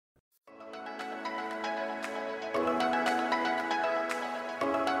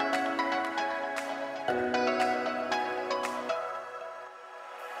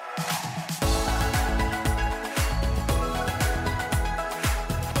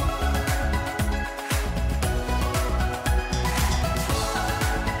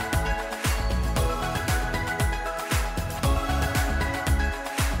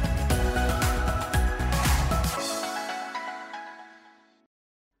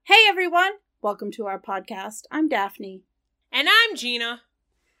everyone, welcome to our podcast. I'm Daphne. And I'm Gina.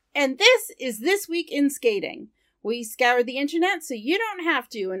 And this is This Week in Skating. We scoured the internet so you don't have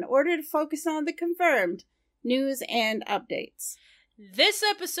to in order to focus on the confirmed news and updates. This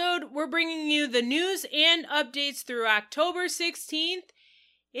episode, we're bringing you the news and updates through October 16th.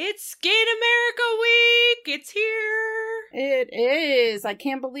 It's Skate America Week! It's here! It is. I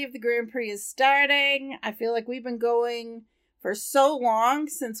can't believe the Grand Prix is starting. I feel like we've been going for so long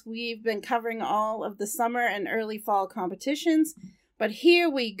since we've been covering all of the summer and early fall competitions. But here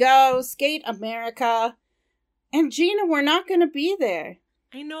we go, Skate America. And Gina, we're not going to be there.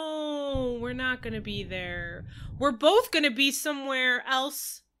 I know, we're not going to be there. We're both going to be somewhere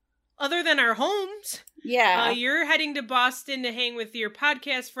else other than our homes. Yeah. You're heading to Boston to hang with your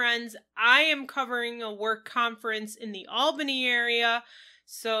podcast friends. I am covering a work conference in the Albany area.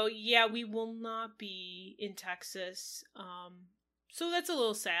 So, yeah, we will not be in Texas. So that's a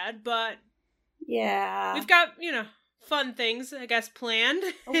little sad, but yeah, we've got, fun things, I guess, planned.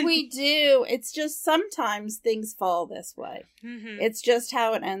 We do. It's just sometimes things fall this way. Mm-hmm. It's just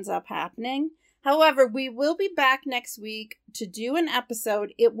how it ends up happening. However, we will be back next week to do an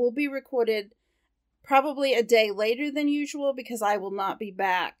episode. It will be recorded probably a day later than usual because I will not be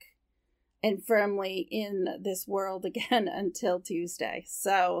back and firmly in this world again until Tuesday.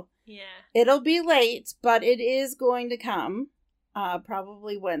 So yeah, it'll be late, but it is going to come.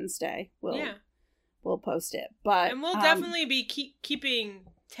 Probably Wednesday. We'll post it. But and we'll definitely be keeping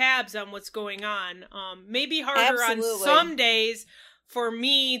tabs on what's going on. Maybe harder absolutely. On some days for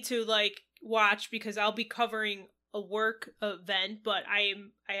me to watch because I'll be covering a work event, but I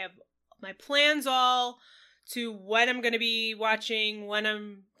have my plans all to when I'm going to be watching, when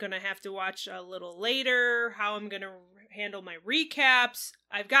I'm going to have to watch a little later, how I'm going to handle my recaps.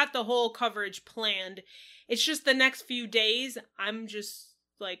 I've got the whole coverage planned. It's just the next few days, I'm just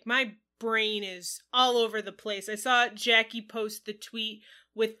my brain is all over the place. I saw Jackie post the tweet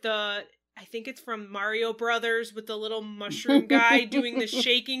with I think it's from Mario Brothers with the little mushroom guy doing the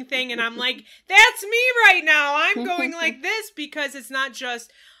shaking thing. And I'm like, that's me right now. I'm going like this because it's not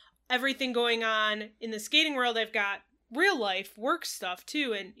just everything going on in the skating world. I've got real life work stuff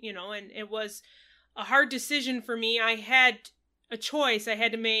too. And, and it was a hard decision for me. I had a choice I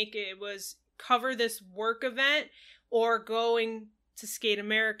had to make. It was cover this work event or going to Skate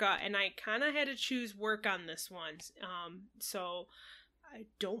America. And I kind of had to choose work on this one. So I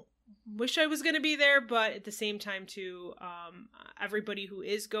don't wish I was going to be there, but at the same time too, everybody who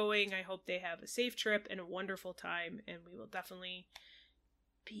is going, I hope they have a safe trip and a wonderful time, and we will definitely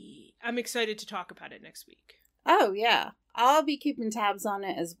I'm excited to talk about it next week. Oh yeah, I'll be keeping tabs on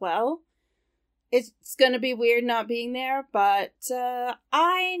it as well. It's going to be weird not being there, but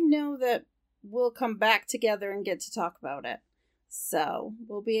I know that we'll come back together and get to talk about it. So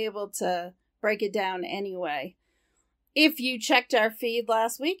we'll be able to break it down anyway. If you checked our feed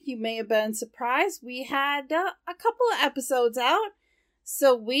last week, you may have been surprised. We had a couple of episodes out.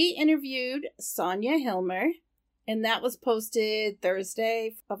 So we interviewed Sonia Hilmer, and that was posted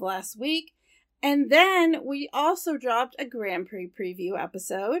Thursday of last week. And then we also dropped a Grand Prix preview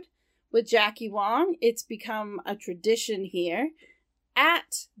episode with Jackie Wong. It's become a tradition here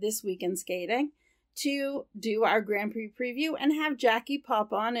at This Week in Skating to do our Grand Prix preview and have Jackie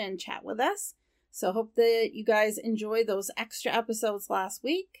pop on and chat with us. So hope that you guys enjoyed those extra episodes last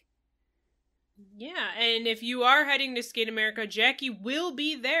week. Yeah, and if you are heading to Skate America, Jackie will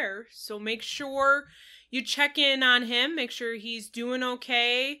be there. So make sure you check in on him. Make sure he's doing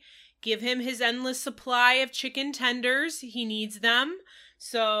okay. Give him his endless supply of chicken tenders. He needs them.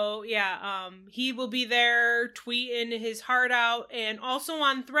 So, yeah, he will be there tweeting his heart out and also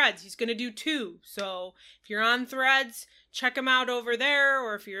on Threads. He's going to do 2. So if you're on Threads, check him out over there,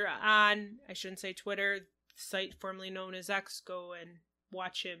 or if you're on, I shouldn't say Twitter, the site formerly known as X, go and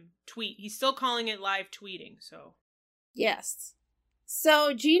watch him tweet. He's still calling it live tweeting, so. Yes.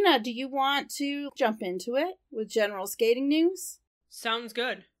 So, Gina, do you want to jump into it with general skating news? Sounds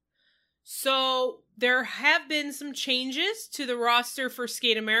good. So, there have been some changes to the roster for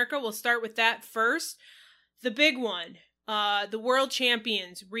Skate America. We'll start with that first. The big one. The world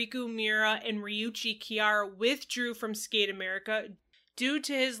champions, Riku Miura and Ryuichi Kiara, withdrew from Skate America due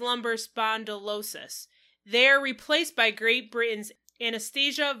to his lumbar spondylosis. They are replaced by Great Britain's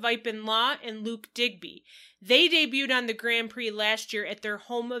Anastasia Vipin-Law and Luke Digby. They debuted on the Grand Prix last year at their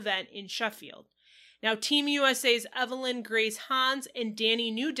home event in Sheffield. Now, Team USA's Evelyn Grace Hans and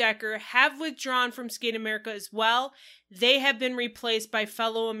Danny Neudecker have withdrawn from Skate America as well. They have been replaced by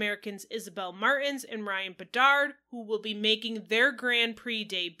fellow Americans Isabel Martins and Ryan Bedard, who will be making their Grand Prix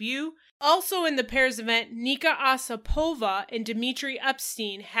debut. Also in the pairs event, Nika Osipova and Dmitry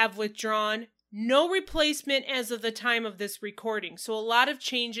Epstein have withdrawn. No replacement as of the time of this recording, so a lot of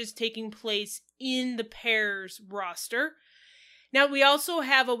changes taking place in the pairs roster. Now, we also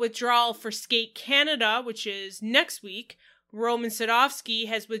have a withdrawal for Skate Canada, which is next week. Roman Sadovsky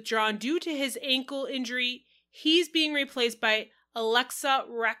has withdrawn due to his ankle injury. He's being replaced by Alexa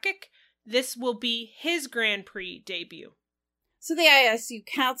Rakic. This will be his Grand Prix debut. So the ISU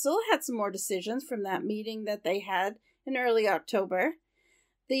Council had some more decisions from that meeting that they had in early October.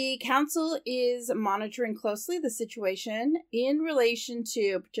 The council is monitoring closely the situation in relation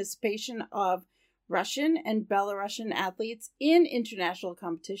to participation of Russian and Belarusian athletes in international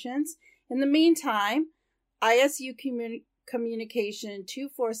competitions. In the meantime, ISU Communication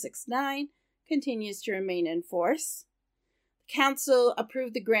 2469 continues to remain in force. The council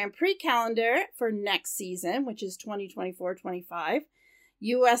approved the Grand Prix calendar for next season, which is 2024-25.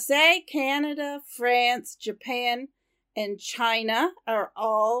 USA, Canada, France, Japan, and China are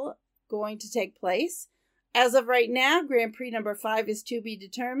all going to take place. As of right now, Grand Prix number 5 is to be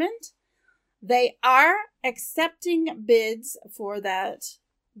determined. They are accepting bids for that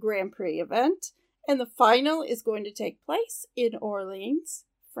Grand Prix event, and the final is going to take place in Orleans,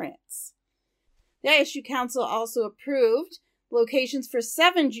 France. The ISU Council also approved locations for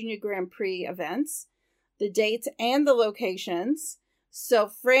 7 Junior Grand Prix events, the dates and the locations. So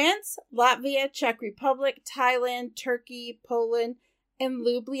France, Latvia, Czech Republic, Thailand, Turkey, Poland, and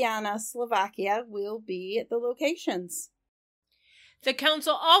Ljubljana, Slovakia will be the locations. The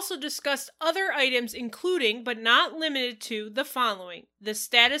council also discussed other items including, but not limited to, the following: the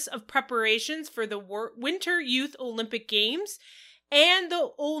status of preparations for the Winter Youth Olympic Games and the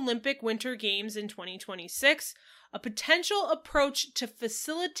Olympic Winter Games in 2026, a potential approach to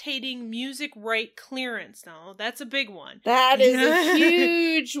facilitating music right clearance. Now, that's a big one. That is a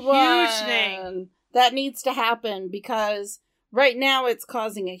huge one. Huge thing. That needs to happen because right now it's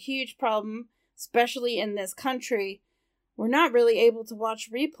causing a huge problem, especially in this country. We're not really able to watch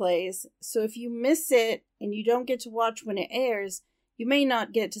replays, so if you miss it and you don't get to watch when it airs, you may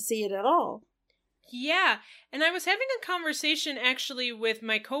not get to see it at all. Yeah, and I was having a conversation actually with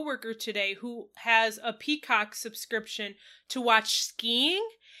my coworker today who has a Peacock subscription to watch skiing,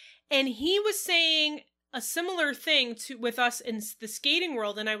 and he was saying a similar thing with us in the skating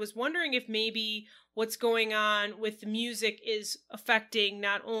world, and I was wondering if maybe what's going on with the music is affecting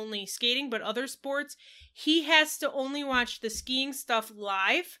not only skating but other sports. He has to only watch the skiing stuff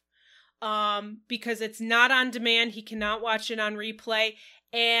live because it's not on demand. He cannot watch it on replay.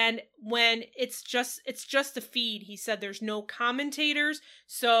 And when it's just a feed, he said there's no commentators.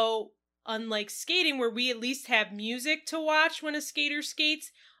 So unlike skating where we at least have music to watch when a skater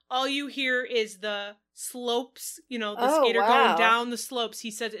skates, all you hear is the slopes, the skater going down the slopes. He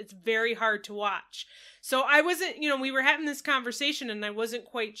said it's very hard to watch. So I wasn't, we were having this conversation and I wasn't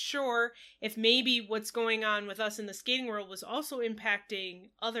quite sure if maybe what's going on with us in the skating world was also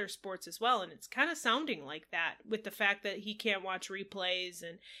impacting other sports as well. And it's kind of sounding like that with the fact that he can't watch replays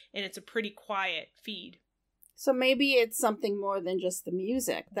and it's a pretty quiet feed. So maybe it's something more than just the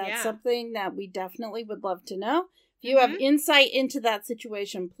music. That's something that we definitely would love to know. If you have insight into that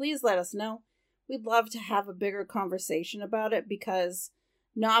situation, please let us know. We'd love to have a bigger conversation about it because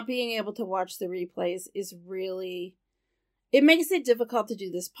not being able to watch the replays is really... It makes it difficult to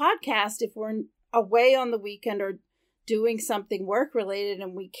do this podcast if we're away on the weekend or doing something work-related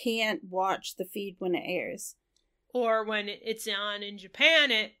and we can't watch the feed when it airs. Or when it's on in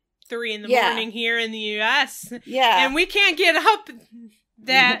Japan at 3 in the morning here in the U.S. Yeah. And we can't get up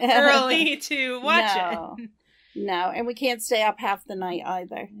that early to watch it. No, and we can't stay up half the night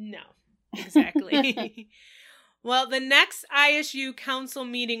either. No, exactly. Well, the next ISU Council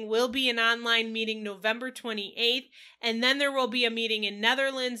meeting will be an online meeting November 28th, and then there will be a meeting in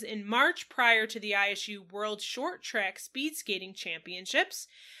Netherlands in March prior to the ISU World Short Track Speed Skating Championships.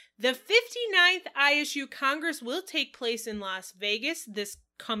 The 59th ISU Congress will take place in Las Vegas this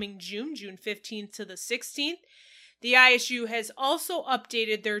coming June 15th to the 16th. The ISU has also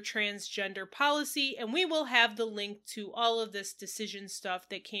updated their transgender policy, and we will have the link to all of this decision stuff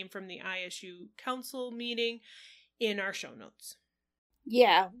that came from the ISU Council meeting in our show notes.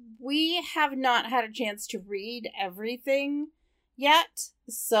 Yeah, we have not had a chance to read everything yet,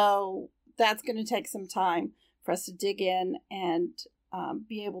 so that's going to take some time for us to dig in and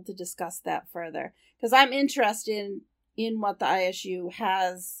be able to discuss that further. Because I'm interested in what the ISU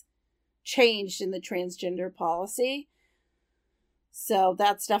has changed in the transgender policy. So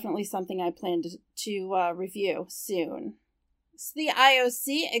that's definitely something I plan to review soon. So the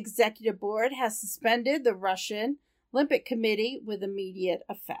IOC Executive Board has suspended the Russian Olympic Committee with immediate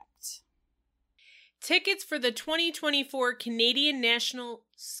effect. Tickets for the 2024 Canadian National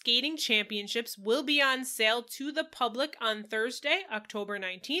Skating Championships will be on sale to the public on Thursday, October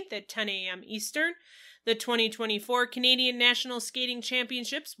 19th at 10 a.m. Eastern. The 2024 Canadian National Skating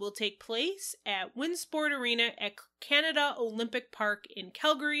Championships will take place at Winsport Arena at Canada Olympic Park in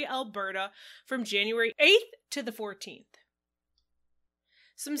Calgary, Alberta from January 8th to the 14th.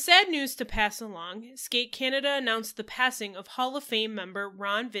 Some sad news to pass along. Skate Canada announced the passing of Hall of Fame member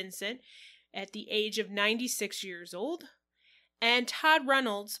Ron Vincent at the age of 96 years old. And Todd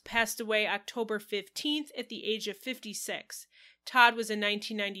Reynolds passed away October 15th at the age of 56. Todd was a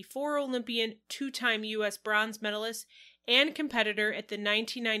 1994 Olympian, two-time U.S. bronze medalist, and competitor at the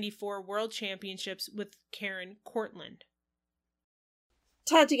 1994 World Championships with Karen Cortland.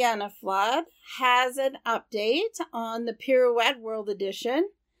 Tatiana Flood has an update on the Pirouette World Edition.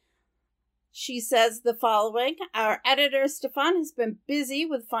 She says the following: our editor, Stefan, has been busy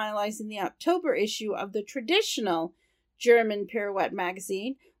with finalizing the October issue of the traditional German Pirouette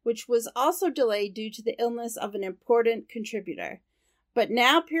magazine, which was also delayed due to the illness of an important contributor. But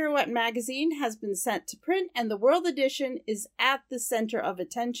now Pirouette magazine has been sent to print, and the World Edition is at the center of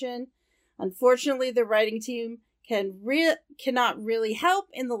attention. Unfortunately, the writing team cannot really help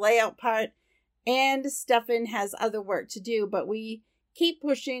in the layout part, and Stefan has other work to do, but we keep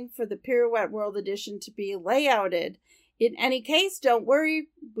pushing for the Pirouette World Edition to be layouted. In any case, don't worry,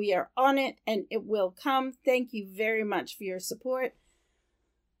 we are on it, and it will come. Thank you very much for your support.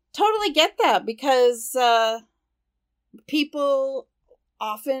 Totally get that, because people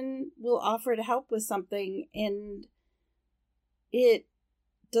often will offer to help with something, and it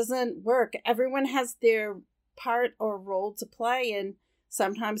doesn't work. Everyone has their part or role to play, and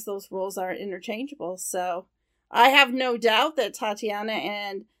sometimes those roles are interchangeable. So I have no doubt that Tatiana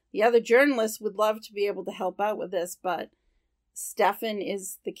and the other journalists would love to be able to help out with this, but Stefan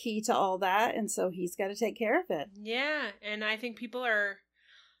is the key to all that, and so he's got to take care of it. Yeah, and I think people are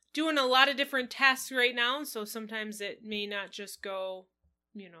doing a lot of different tasks right now, so sometimes it may not just go,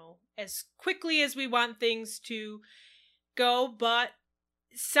 as quickly as we want things to go, but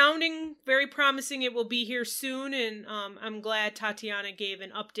sounding very promising. It will be here soon, and I'm glad Tatiana gave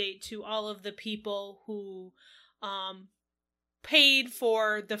an update to all of the people who paid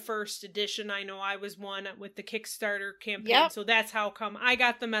for the first edition. I know I was one with the Kickstarter campaign, So that's how come I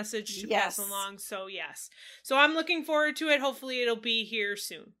got the message to pass along. So yes, so I'm looking forward to it. Hopefully it'll be here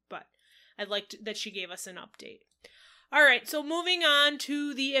soon, but I liked that she gave us an update. All right, so moving on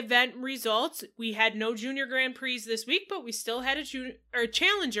to the event results. We had no Junior Grand Prix this week, but we still had a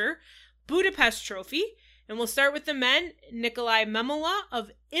Challenger Budapest Trophy. And we'll start with the men. Nicolai Memola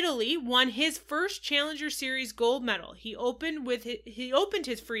of Italy won his first Challenger Series gold medal. He opened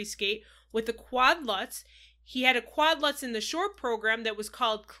his free skate with a quad Lutz. He had a quad Lutz in the short program that was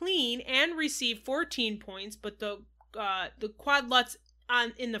called clean and received 14 points, but the quad Lutz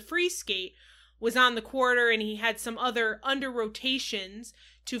in the free skate was on the quarter, and he had some other under rotations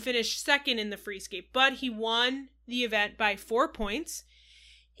to finish second in the free skate, but he won the event by 4 points.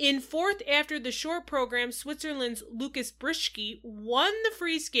 In fourth after the short program, Switzerland's Lucas Brischke won the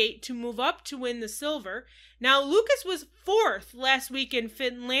free skate to move up to win the silver. Now, Lucas was fourth last week in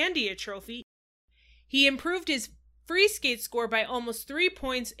Finlandia Trophy. He improved his free skate score by almost 3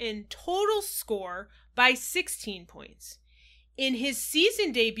 points and total score by 16 points. In his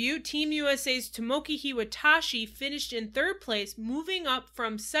season debut, Team USA's Tomoki Hiwatashi finished in third place, moving up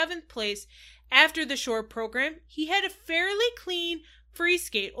from seventh place after the short program. He had a fairly clean free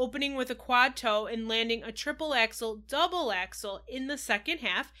skate, opening with a quad toe and landing a triple axel, double axel in the second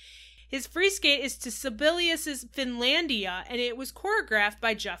half. His free skate is to Sibelius's Finlandia, and it was choreographed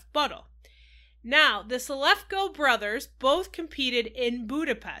by Jeff Buttle. Now, the Selefko brothers both competed in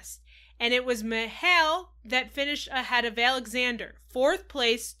Budapest, and it was Mihail that finished ahead of Alexander, fourth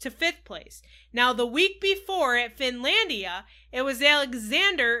place to fifth place. Now, the week before at Finlandia, it was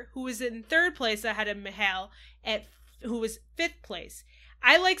Alexander who was in third place ahead of Mihail, who was fifth place.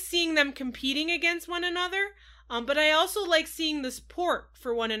 I like seeing them competing against one another, but I also like seeing the support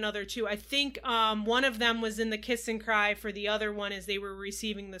for one another too. I think one of them was in the kiss and cry for the other one as they were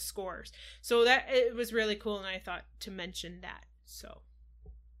receiving the scores. So that it was really cool, and I thought to mention that. So.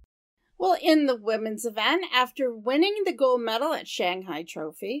 Well, in the women's event, after winning the gold medal at Shanghai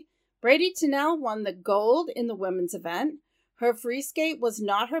Trophy, Brady Tennell won the gold in the women's event. Her free skate was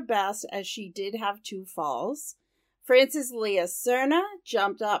not her best, as she did have 2 falls. France's Leah Serna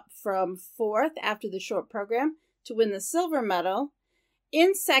jumped up from 4th after the short program to win the silver medal.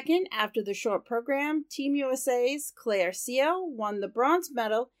 In 2nd after the short program, Team USA's Claire Seo won the bronze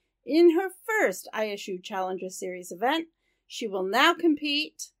medal in her first ISU Challenger Series event. She will now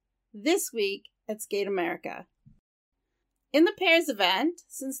compete this week at Skate America. In the pairs event,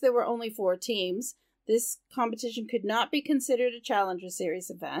 since there were only 4 teams, this competition could not be considered a Challenger Series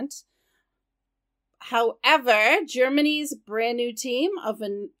event. However, Germany's brand new team of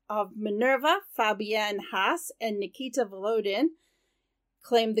Minerva, Fabienne Haas, and Nikita Volodin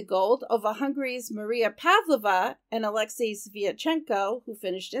claimed the gold over Hungary's Maria Pavlova and Alexei Sviatchenko, who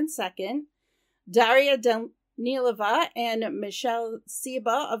finished in 2nd. Daria Danilova and Michelle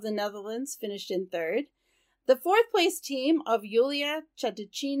Seba of the Netherlands finished in 3rd. The 4th place team of Yulia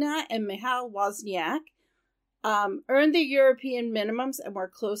Chatachina and Michal Wozniak earned the European minimums and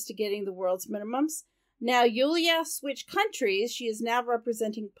were close to getting the world's minimums. Now, Yulia switched countries. She is now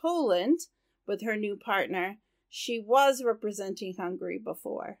representing Poland with her new partner. She was representing Hungary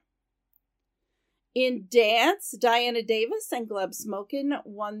before. In dance, Diana Davis and Gleb Smokin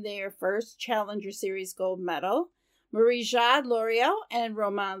won their first Challenger Series gold medal. Marie-Jade Loriot and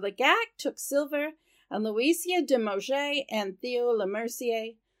Romain Legac took silver, and Louisia de Mauget and Theo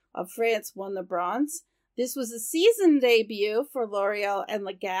Lemercier of France won the bronze. This was a season debut for Loriot and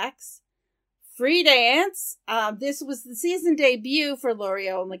Legac's. Free dance. This was the season debut for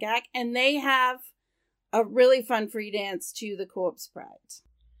Loriot and Legac, and they have a really fun free dance to the Corpse Bride.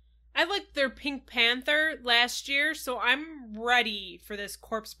 I liked their Pink Panther last year, so I'm ready for this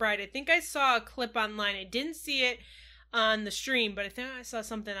Corpse Bride. I think I saw a clip online. I didn't see it on the stream, but I think I saw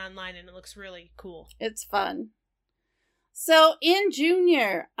something online and it looks really cool. It's fun. So in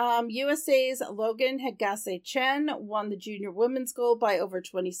junior, USA's Logan Hagase Chen won the junior women's gold by over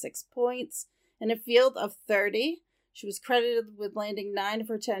 26 points in a field of 30. She was credited with landing 9 of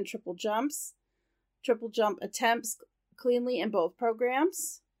her 10 triple jump attempts cleanly in both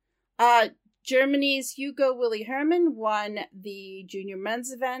programs. Germany's Hugo Willy Hermann won the junior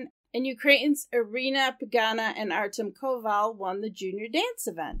men's event, and Ukraine's Irina Pagana and Artem Koval won the junior dance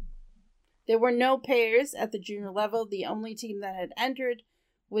event. There were no pairs at the junior level. The only team that had entered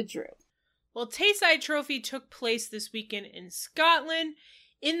withdrew. Well, Tayside Trophy took place this weekend in Scotland.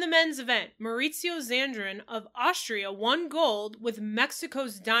 In the men's event, Maurizio Zandrin of Austria won gold, with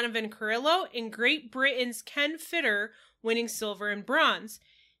Mexico's Donovan Carrillo and Great Britain's Ken Fitter winning silver and bronze.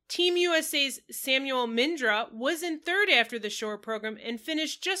 Team USA's Samuel Mindra was in 3rd after the short program and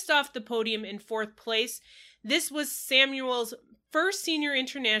finished just off the podium in 4th place. This was Samuel's first senior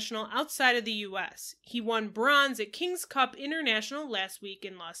international outside of the U.S. He won bronze at King's Cup International last week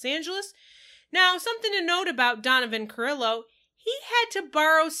in Los Angeles. Now, something to note about Donovan Carrillo: he had to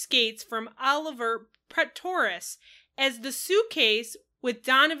borrow skates from Oliver Pretoris, as the suitcase with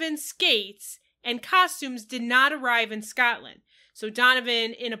Donovan's skates and costumes did not arrive in Scotland. So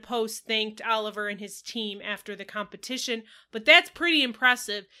Donovan, in a post, thanked Oliver and his team after the competition, but that's pretty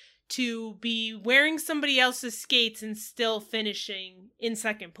impressive to be wearing somebody else's skates and still finishing in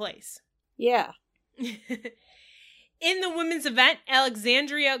 2nd place. Yeah. In the women's event,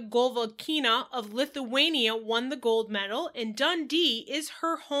 Alexandria Golvokina of Lithuania won the gold medal, and Dundee is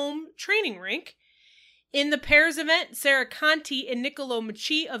her home training rink. In the pairs event, Sarah Conti and Niccolo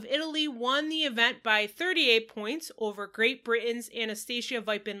Mucci of Italy won the event by 38 points over Great Britain's Anastasia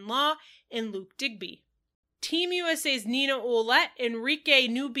Vipin-Law and Luke Digby. Team USA's Nina Ouellette and Enrique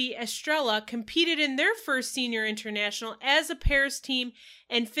Nubi Estrella competed in their first senior international as a pairs team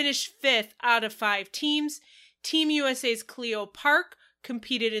and finished 5th out of 5 teams. Team USA's Cleo Park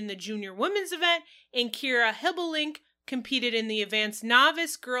competed in the junior women's event, and Kira Hibelink competed in the advanced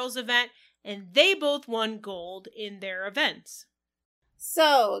novice girls event, and they both won gold in their events.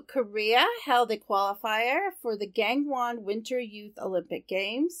 So, Korea held a qualifier for the Gangwon Winter Youth Olympic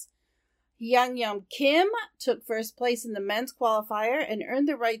Games. Hyungyum Kim took first place in the men's qualifier and earned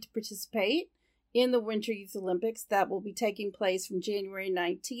the right to participate in the Winter Youth Olympics that will be taking place from January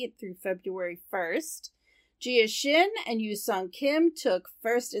 19th through February 1st. Jia Shin and Yoo Sung Kim took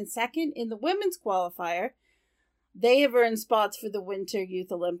 1st and 2nd in the women's qualifier. They have earned spots for the Winter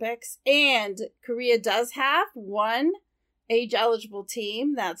Youth Olympics, and Korea does have one age-eligible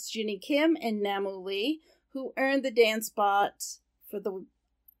team. That's Jinny Kim and Namu Lee, who earned the dance spot for the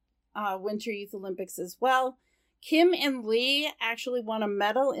Winter Youth Olympics as well. Kim and Lee actually won a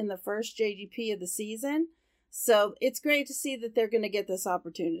medal in the first JGP of the season, so it's great to see that they're going to get this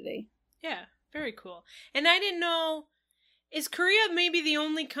opportunity. Yeah, very cool. And I didn't know Is Korea maybe the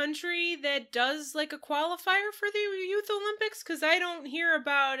only country that does like a qualifier for the Youth Olympics? Because I don't hear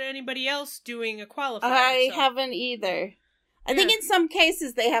about anybody else doing a qualifier. I haven't either. I think in some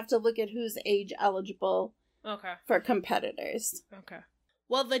cases they have to look at who's age eligible for competitors. Okay.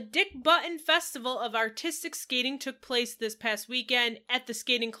 Well, the Dick Button Festival of Artistic Skating took place this past weekend at the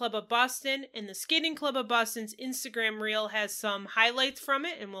Skating Club of Boston, and the Skating Club of Boston's Instagram reel has some highlights from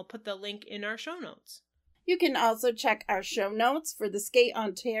it, and we'll put the link in our show notes. You can also check our show notes for the Skate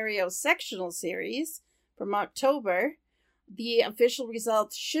Ontario sectional series from October. The official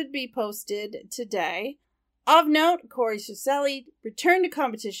results should be posted today. Of note, Corey Circelli returned to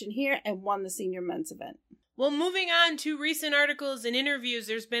competition here and won the senior men's event. Well, moving on to recent articles and interviews,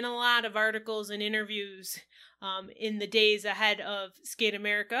 there's been a lot of articles and interviews in the days ahead of Skate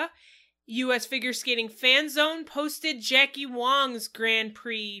America. U.S. Figure Skating Fan Zone posted Jackie Wong's Grand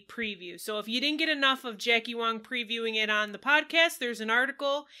Prix preview. So if you didn't get enough of Jackie Wong previewing it on the podcast, there's an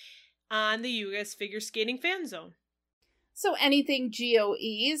article on the U.S. Figure Skating Fan Zone. So Anything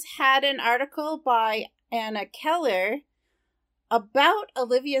GOEs had an article by Anna Keller about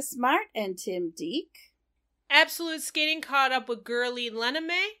Olivia Smart and Tim Deek. Absolute Skating caught up with Gurley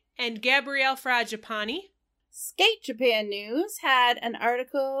Lename and Gabrielle Fraggiapani. Skate Japan News had an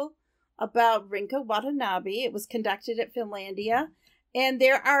article about Rinka Watanabe. It was conducted at Finlandia. And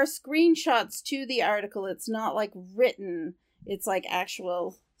there are screenshots to the article. It's not like written. It's like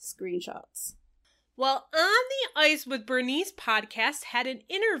actual screenshots. Well, On the Ice with Bernice podcast had an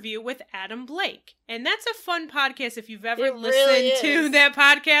interview with Adam Blake. And that's a fun podcast. If you've ever listened to that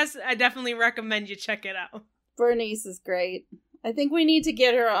podcast, I definitely recommend you check it out. Bernice is great. I think we need to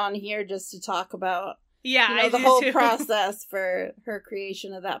get her on here just to talk about the whole process for her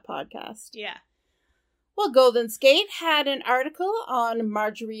creation of that podcast. Yeah. Well, Golden Skate had an article on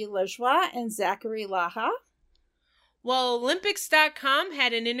Marjorie Lajoie and Zachary Laha. Well, Olympics.com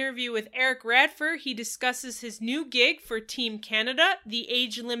had an interview with Eric Radford. He discusses his new gig for Team Canada, the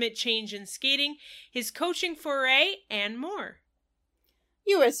age limit change in skating, his coaching foray, and more.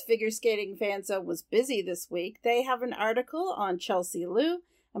 U.S. Figure Skating Fan Zone was busy this week. They have an article on Chelsea Liu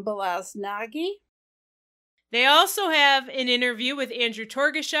and Balazs Nagy. They also have an interview with Andrew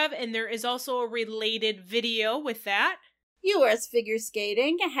Torgashev, and there is also a related video with that. U.S. Figure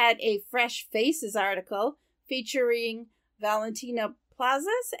Skating had a Fresh Faces article featuring Valentina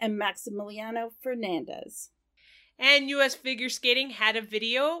Plazas and Maximiliano Fernandez. And U.S. Figure Skating had a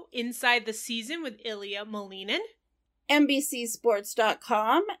video inside the season with Ilya Malinin.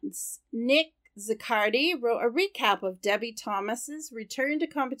 NBCSports.com, Nick Zaccardi wrote a recap of Debbie Thomas's return to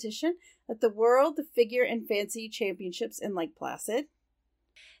competition at the World Figure and Fancy Championships in Lake Placid.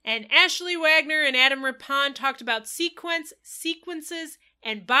 And Ashley Wagner and Adam Rippon talked about sequences,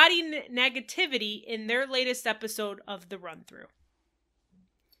 and body negativity in their latest episode of The Run-Through.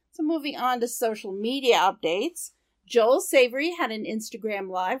 So moving on to social media updates, Joel Savory had an Instagram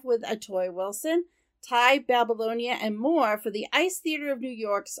Live with Atoy Wilson, Ty Babylonia, and more for the Ice Theater of New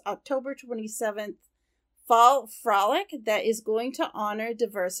York's October 27th Fall Frolic that is going to honor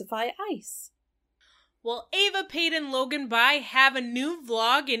Diversify Ice. Well, Ava Pate and Logan Bai have a new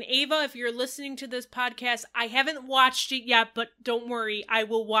vlog, and Ava, if you're listening to this podcast, I haven't watched it yet, but don't worry, I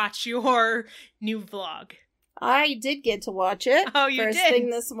will watch your new vlog. I did get to watch it. Oh, you First did? thing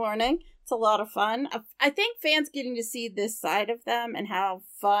this morning. It's a lot of fun. I think fans getting to see this side of them and how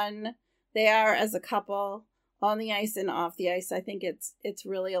fun they are as a couple on the ice and off the ice. I think it's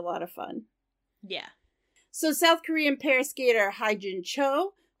really a lot of fun. Yeah. So South Korean pair skater Haejin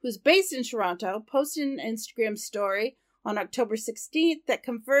Cho, who's based in Toronto, posted an Instagram story on October 16th that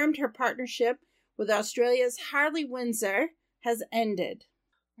confirmed her partnership with Australia's Harley Windsor has ended.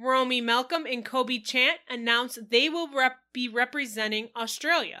 Romy Malcolm and Kobe Chant announced they will be representing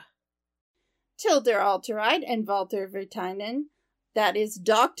Australia. Tilder Alteride and Walter Virtanen, that is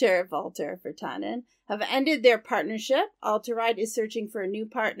Dr. Walter Virtanen, have ended their partnership. Alteride is searching for a new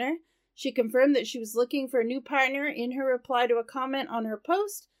partner. She confirmed that she was looking for a new partner in her reply to a comment on her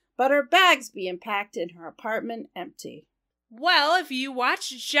post, but her bags being packed in her apartment empty. Well, if you watch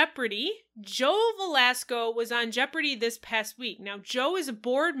Jeopardy, Joe Velasco was on Jeopardy this past week. Now, Joe is a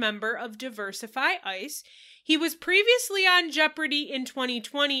board member of Diversify Ice. He was previously on Jeopardy in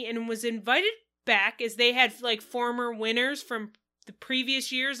 2020 and was invited back as they had former winners from the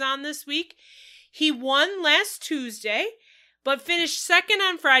previous years on this week. He won last Tuesday, but finished second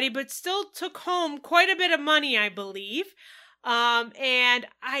on Friday, but still took home quite a bit of money, I believe. And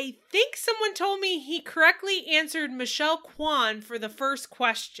I think someone told me he correctly answered Michelle Kwan for the first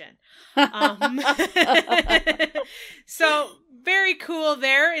question. So very cool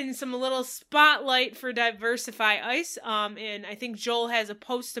there, and some little spotlight for Diversify Ice. And I think Joel has a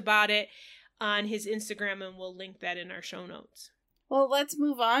post about it on his Instagram, and we'll link that in our show notes. Well, let's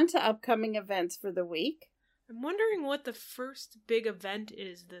move on to upcoming events for the week. I'm wondering what the first big event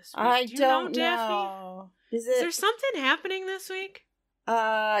is this week. I Do you don't know, Daphne? know. Is there something happening this week?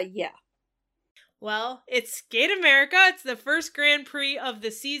 Yeah. Well, it's Skate America. It's the first Grand Prix of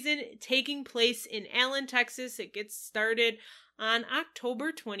the season, taking place in Allen, Texas. It gets started on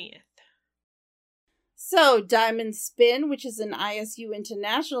October 20th. So, Diamond Spin, which is an ISU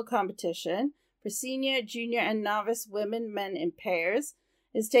international competition for senior, junior, and novice women, men in pairs,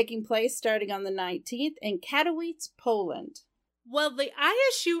 is taking place starting on the 19th in Katowice, Poland. Well, the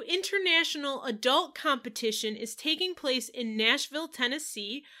ISU International Adult Competition is taking place in Nashville,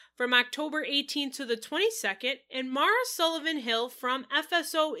 Tennessee from October 18th to the 22nd, and Mara Sullivan Hill from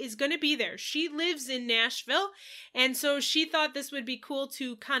FSO is going to be there. She lives in Nashville, and so she thought this would be cool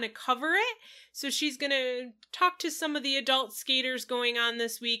to kind of cover it. So she's going to talk to some of the adult skaters going on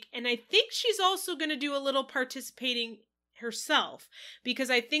this week, and I think she's also going to do a little participating herself,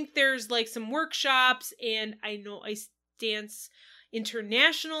 because I think there's like some workshops, and I know Ice Dance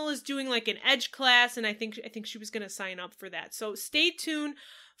International is doing like an edge class, and I think she was going to sign up for that. So stay tuned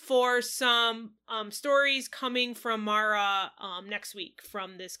for some stories coming from Mara next week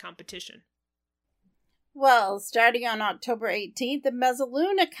from this competition. Well, starting on October 18th, the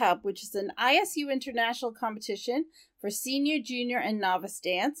Mezzaluna Cup, which is an ISU international competition for senior, junior, and novice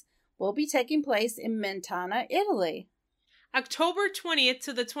dance, will be taking place in Mentana, Italy. October 20th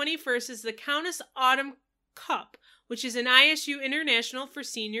to the 21st is the Countess Autumn Cup, which is an ISU international for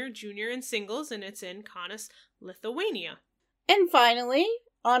senior, junior, and singles, and it's in Kaunas, Lithuania. And finally,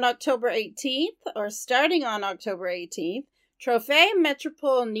 on October 18th, or starting on October 18th, Trophée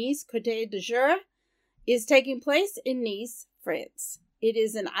Métropole Nice Côte d'Azur is taking place in Nice, France. It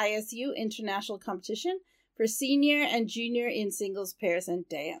is an ISU international competition for senior and junior in singles, pairs, and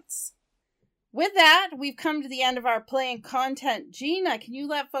dance. With that, we've come to the end of our playing content. Gina, can you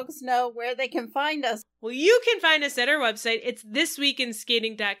let folks know where they can find us? Well, you can find us at our website. It's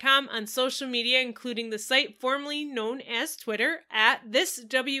thisweekinskating.com, on social media, including the site formerly known as Twitter, at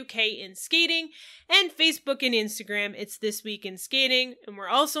ThisWKInSkating, and Facebook and Instagram, it's This Week in Skating, and we're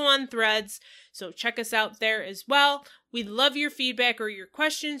also on Threads, so check us out there as well. We love your feedback or your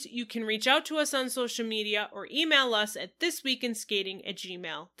questions. You can reach out to us on social media or email us at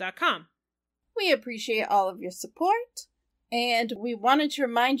thisweekinskating@gmail.com. We appreciate all of your support, and we wanted to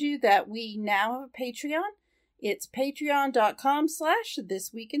remind you that we now have a Patreon. It's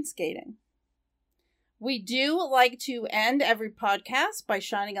patreon.com/thisweekinskating. We do like to end every podcast by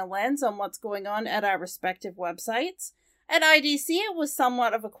shining a lens on what's going on at our respective websites. At IDC, it was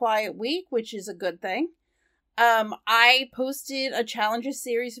somewhat of a quiet week, which is a good thing. I posted a Challenger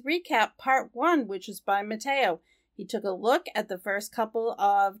Series recap, part 1, which was by Mateo. He took a look at the first couple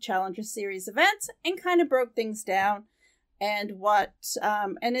of Challenger Series events and kind of broke things down, and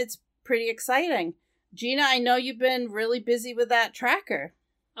and it's pretty exciting. Gina, I know you've been really busy with that tracker.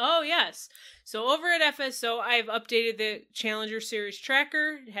 Oh, yes. So over at FSO, I've updated the Challenger Series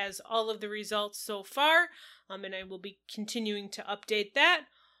tracker. It has all of the results so far, and I will be continuing to update that.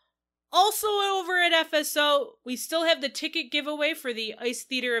 Also over at FSO, we still have the ticket giveaway for the Ice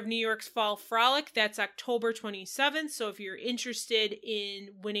Theater of New York's Fall Frolic. That's October 27th, so if you're interested in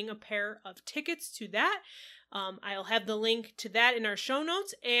winning a pair of tickets to that, I'll have the link to that in our show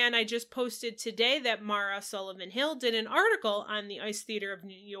notes. And I just posted today that Mara Sullivan Hill did an article on the Ice Theater of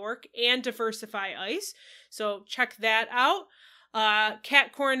New York and Diversify Ice, so check that out.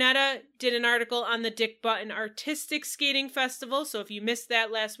 Kat Coronetta did an article on the Dick Button Artistic Skating Festival, so if you missed that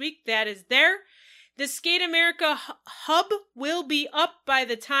last week, that is there. The Skate America Hub will be up by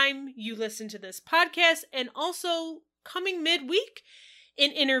the time you listen to this podcast, and also coming midweek,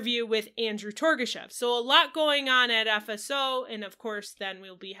 an interview with Andrew Torgashev. So a lot going on at FSO, and of course then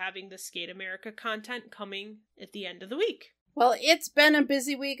we'll be having the Skate America content coming at the end of the week. Well, it's been a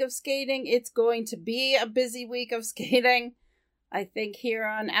busy week of skating. It's going to be a busy week of skating. I think here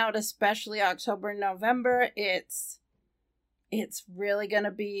on out, especially October and November, it's really going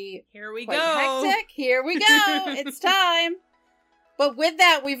to be quite hectic. Here we go. It's time. But with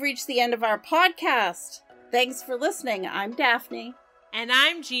that, we've reached the end of our podcast. Thanks for listening. I'm Daphne. And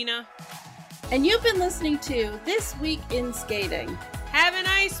I'm Gina. And you've been listening to This Week in Skating. Have a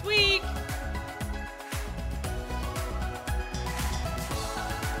nice week.